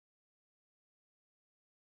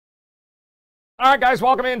All right, guys,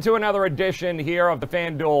 welcome into another edition here of the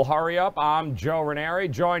FanDuel Hurry Up. I'm Joe Ranieri,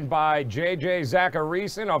 joined by JJ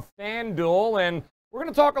Zachariason of FanDuel, and we're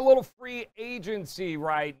going to talk a little free agency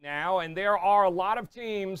right now, and there are a lot of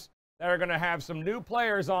teams that are going to have some new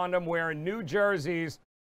players on them wearing new jerseys,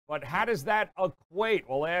 but how does that equate?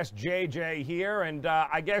 We'll ask JJ here, and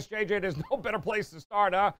I guess, JJ, there's no better place to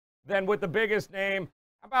start, than with the biggest name.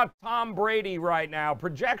 How about Tom Brady right now?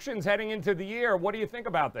 Projections heading into the year. What do you think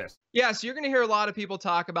about this? Yeah, so you're going to hear a lot of people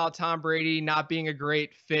talk about Tom Brady not being a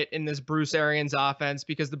great fit in this Bruce Arians offense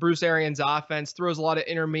because the Bruce Arians offense throws a lot of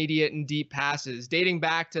intermediate and deep passes. Dating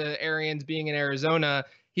back to Arians being in Arizona,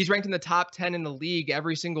 he's ranked in the top 10 in the league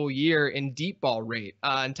every single year in deep ball rate.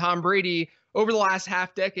 And Tom Brady, over the last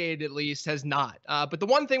half decade at least, has not. But the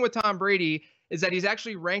one thing with Tom Brady is that he's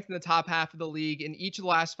actually ranked in the top half of the league in each of the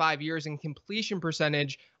last 5 years in completion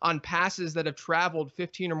percentage on passes that have traveled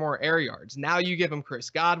 15 or more air yards. Now you give him Chris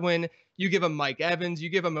Godwin, you give him Mike Evans, you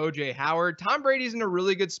give him O.J. Howard. Tom Brady's in a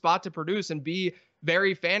really good spot to produce and be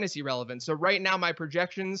very fantasy relevant. So right now my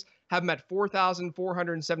projections have him at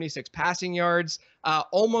 4,476 passing yards,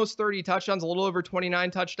 almost 30 touchdowns, a little over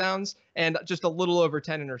 29 touchdowns, and just a little over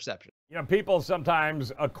 10 interceptions. You know, people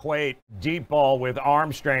sometimes equate deep ball with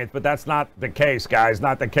arm strength, but that's not the case, guys.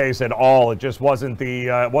 Not the case at all. It just wasn't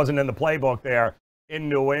wasn't in the playbook there in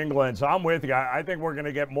New England. So I'm with you. I think we're going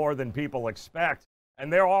to get more than people expect.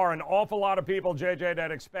 And there are an awful lot of people, JJ,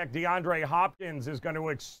 that expect DeAndre Hopkins is going to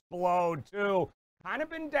explode too. Kind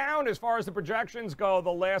of been down as far as the projections go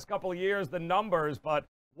the last couple of years, the numbers. But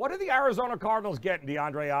what do the Arizona Cardinals get in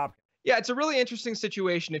DeAndre Hopkins? Yeah, it's a really interesting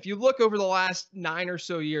situation. If you look over the last 9 or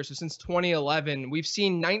so years, so since 2011, we've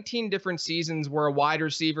seen 19 different seasons where a wide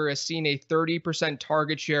receiver has seen a 30%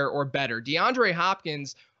 target share or better. DeAndre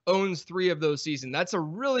Hopkins owns 3 of those seasons. That's a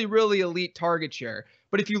really, really elite target share.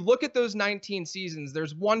 But if you look at those 19 seasons,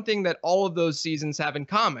 there's one thing that all of those seasons have in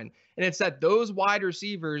common, and it's that those wide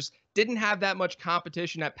receivers didn't have that much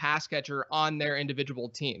competition at pass catcher on their individual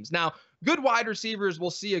teams. Now, good wide receivers will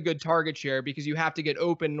see a good target share because you have to get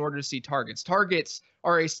open in order to see targets. Targets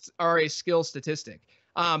are a skill statistic.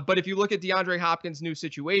 But if you look at DeAndre Hopkins' new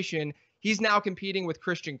situation, he's now competing with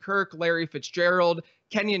Christian Kirk, Larry Fitzgerald,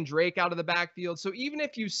 Kenyon Drake out of the backfield. So even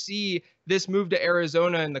if you see this move to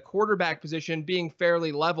Arizona in the quarterback position being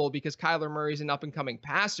fairly level because Kyler Murray's an up-and-coming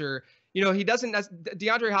passer, you know,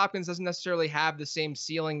 DeAndre Hopkins doesn't necessarily have the same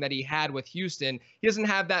ceiling that he had with Houston. He doesn't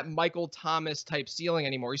have that Michael Thomas type ceiling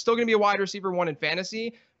anymore. He's still going to be a wide receiver 1 in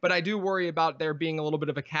fantasy, but I do worry about there being a little bit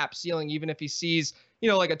of a cap ceiling, even if he sees, you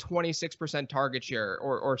know, like a 26% target share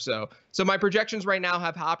or so. So my projections right now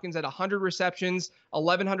have Hopkins at 100 receptions,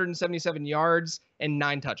 1,177 yards, and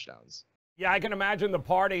 9 touchdowns. Yeah, I can imagine the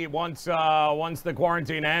party once the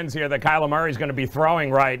quarantine ends here that Kyler Murray's going to be throwing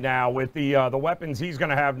right now with the weapons he's going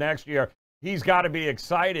to have next year. He's got to be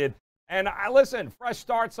excited. And listen, fresh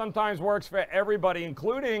start sometimes works for everybody,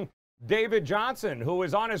 including David Johnson, who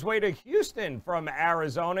is on his way to Houston from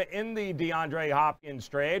Arizona in the DeAndre Hopkins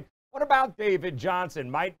trade. What about David Johnson?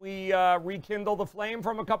 Might we rekindle the flame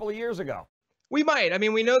from a couple of years ago? We might. I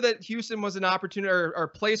mean, we know that Houston was an opportunity or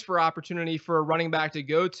place for opportunity for a running back to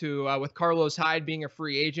go to with Carlos Hyde being a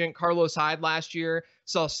free agent. Carlos Hyde last year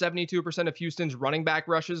saw 72% of Houston's running back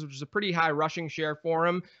rushes, which is a pretty high rushing share for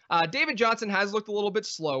him. David Johnson has looked a little bit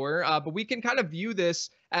slower, but we can kind of view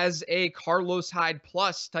this as a Carlos Hyde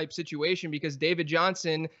plus type situation because David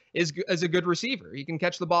Johnson is a good receiver. He can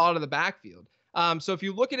catch the ball out of the backfield. So if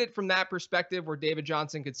you look at it from that perspective where David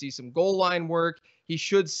Johnson could see some goal line work, he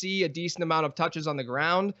should see a decent amount of touches on the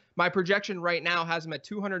ground. My projection right now has him at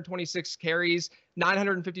 226 carries,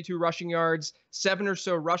 952 rushing yards, 7 or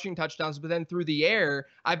so rushing touchdowns. But then through the air,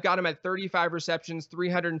 I've got him at 35 receptions,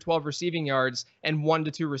 312 receiving yards, and 1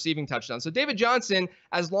 to 2 receiving touchdowns. So David Johnson,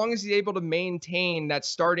 as long as he's able to maintain that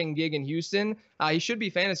starting gig in Houston, he should be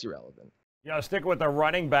fantasy relevant. You know, stick with the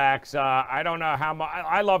running backs. I don't know how much.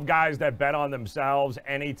 I love guys that bet on themselves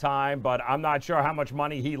anytime, but I'm not sure how much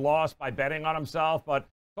money he lost by betting on himself. But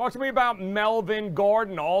talk to me about Melvin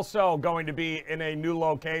Gordon, also going to be in a new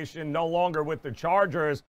location, no longer with the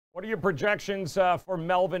Chargers. What are your projections for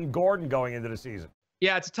Melvin Gordon going into the season?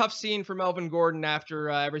 Yeah, it's a tough scene for Melvin Gordon after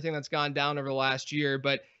everything that's gone down over the last year,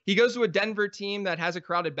 but he goes to a Denver team that has a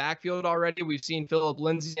crowded backfield already. We've seen Phillip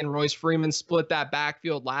Lindsay and Royce Freeman split that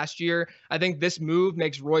backfield last year. I think this move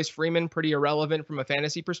makes Royce Freeman pretty irrelevant from a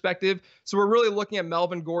fantasy perspective. So we're really looking at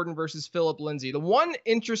Melvin Gordon versus Phillip Lindsay. The one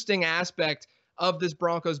interesting aspect of this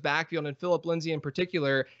Broncos backfield, and Phillip Lindsay in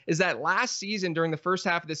particular, is that last season, during the first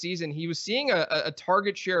half of the season, he was seeing a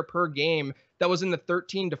target share per game that was in the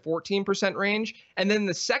 13 to 14% range. And then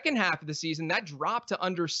the second half of the season, that dropped to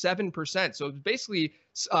under 7%. So it was basically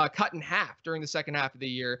cut in half during the second half of the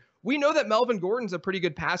year. We know that Melvin Gordon's a pretty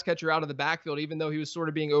good pass catcher out of the backfield, even though he was sort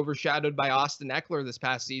of being overshadowed by Austin Eckler this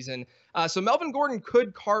past season. So Melvin Gordon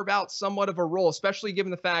could carve out somewhat of a role, especially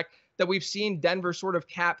given the fact that we've seen Denver sort of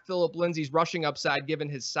cap Phillip Lindsay's rushing upside given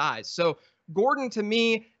his size. So Gordon, to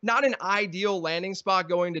me, not an ideal landing spot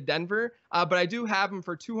going to Denver, but I do have him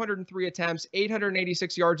for 203 attempts,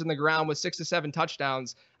 886 yards on the ground with 6 to 7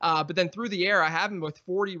 touchdowns. But then through the air, I have him with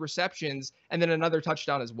 40 receptions and then another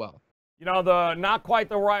touchdown as well. You know, not quite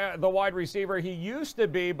the wide receiver he used to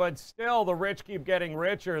be, but still the rich keep getting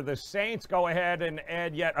richer. The Saints go ahead and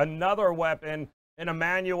add yet another weapon in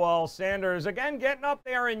Emmanuel Sanders. Again, getting up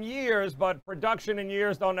there in years, but production in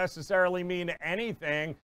years don't necessarily mean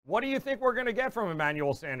anything. What do you think we're going to get from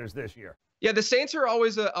Emmanuel Sanders this year? Yeah, the Saints are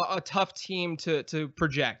always a tough team to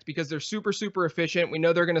project because they're super, super efficient. We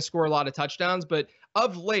know they're going to score a lot of touchdowns, but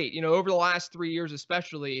of late, over the last 3 years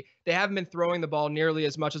especially, they haven't been throwing the ball nearly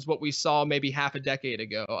as much as what we saw maybe half a decade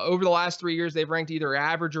ago. Over the last 3 years, they've ranked either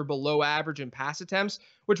average or below average in pass attempts,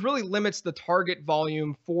 which really limits the target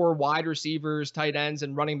volume for wide receivers, tight ends,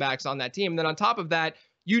 and running backs on that team. And then on top of that,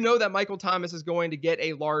 you know that Michael Thomas is going to get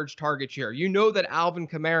a large target share. You know that Alvin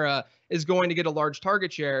Kamara is going to get a large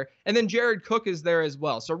target share. And then Jared Cook is there as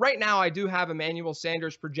well. So right now I do have Emmanuel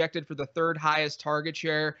Sanders projected for the third highest target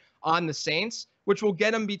share on the Saints, which will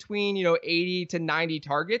get him between, 80 to 90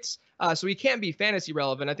 targets. So he can't be fantasy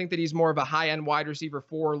relevant. I think that he's more of a high-end wide receiver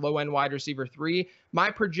 4, low-end wide receiver 3.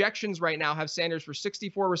 My projections right now have Sanders for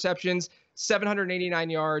 64 receptions, 789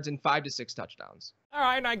 yards, and 5 to 6 touchdowns. All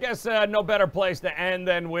right, and I guess no better place to end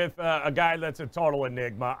than with a guy that's a total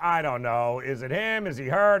enigma. I don't know. Is it him? Is he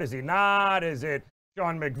hurt? Is he not? Is it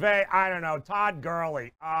Sean McVay? I don't know. Todd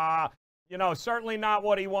Gurley. Certainly not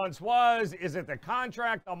what he once was. Is it the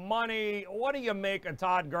contract, the money? What do you make of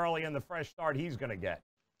Todd Gurley and the fresh start he's going to get?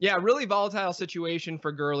 Yeah, really volatile situation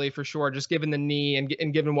for Gurley for sure, just given the knee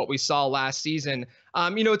and given what we saw last season.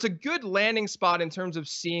 It's a good landing spot in terms of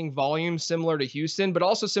seeing volume similar to Houston, but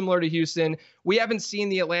also similar to Houston, we haven't seen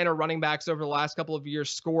the Atlanta running backs over the last couple of years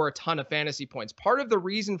score a ton of fantasy points. Part of the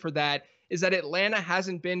reason for that is that Atlanta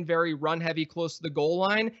hasn't been very run heavy close to the goal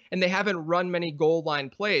line, and they haven't run many goal line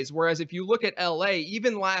plays. Whereas if you look at LA,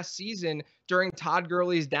 even last season during Todd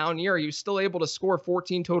Gurley's down year, he was still able to score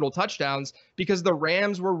 14 total touchdowns because the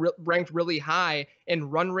Rams were ranked really high in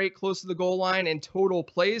run rate close to the goal line and total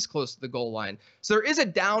plays close to the goal line. So there is a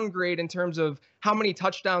downgrade in terms of how many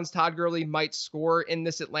touchdowns Todd Gurley might score in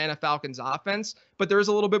this Atlanta Falcons offense, but there's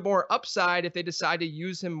a little bit more upside if they decide to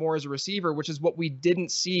use him more as a receiver, which is what we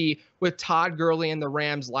didn't see with Todd Gurley and the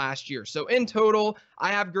Rams last year. So in total,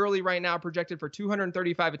 I have Gurley right now projected for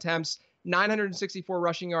 235 attempts, 964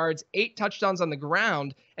 rushing yards, 8 touchdowns on the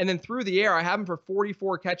ground, and then through the air, I have him for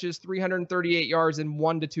 44 catches, 338 yards, and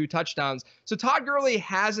 1 to 2 touchdowns. So Todd Gurley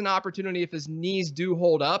has an opportunity, if his knees do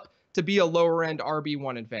hold up, to be a lower-end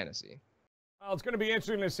RB1 in fantasy. Well, it's going to be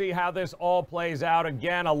interesting to see how this all plays out.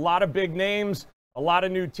 Again, a lot of big names, a lot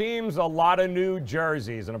of new teams, a lot of new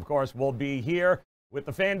jerseys. And, of course, we'll be here with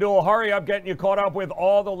the FanDuel Hurry Up, getting you caught up with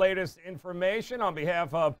all the latest information. On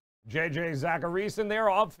behalf of JJ Zachariason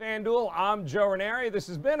there of FanDuel, I'm Joe Ranieri. This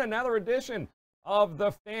has been another edition of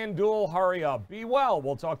the FanDuel Hurry Up. Be well.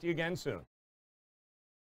 We'll talk to you again soon.